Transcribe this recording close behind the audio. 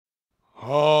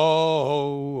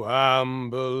Oh,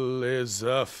 Amble is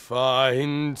a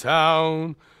fine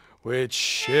town with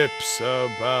ships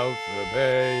about the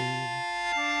bay,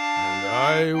 and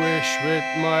I wish with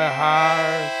my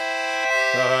heart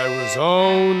that I was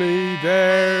only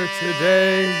there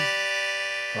today.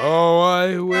 Oh,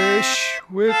 I wish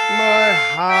with my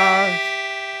heart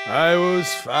I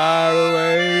was far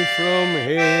away from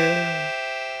here,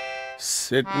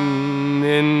 sitting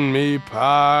in me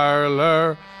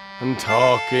parlor and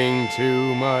talking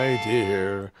to my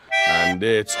dear. And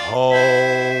it's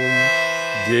home,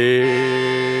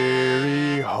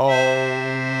 dearie,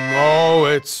 home. Oh,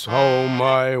 it's home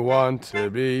I want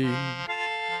to be.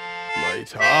 My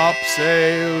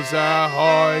topsails are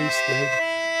hoisted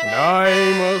and I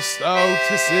must out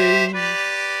to sea,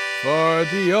 for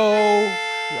the oak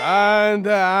and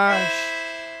the ash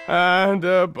and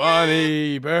the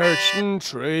bonny birchen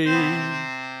tree,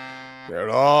 they're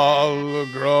all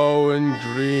growing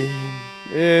green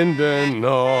in the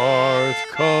north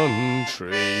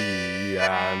country.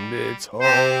 And it's home,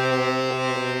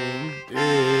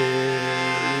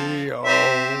 dearie, home.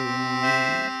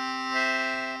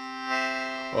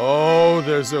 Oh,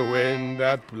 there's a wind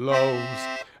that blows,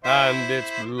 and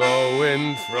it's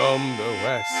blowing from the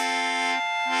west,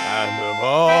 and of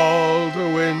all the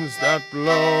winds that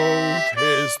blow,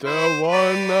 'tis the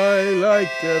one I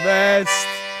like the best,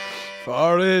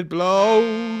 for it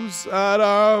blows at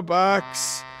our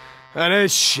backs and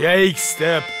it shakes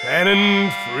the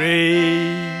pennon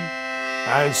free,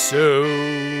 and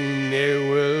soon it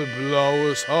will blow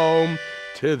us home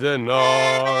to the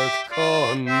north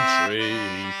country.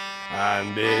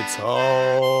 And it's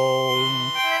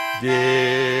home,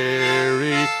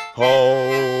 dearie,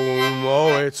 home.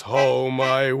 Oh, it's home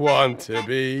I want to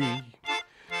be.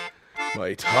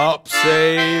 My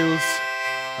topsails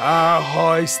are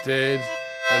hoisted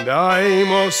and I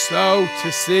must out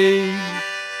to sea,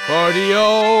 for the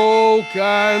oak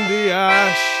and the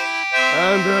ash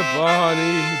and the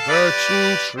bonny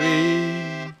birchen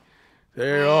tree,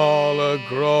 they're all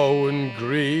a-growing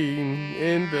green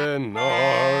in the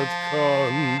north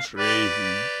country.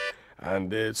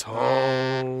 And it's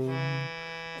home,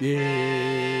 dearie,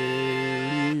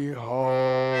 home.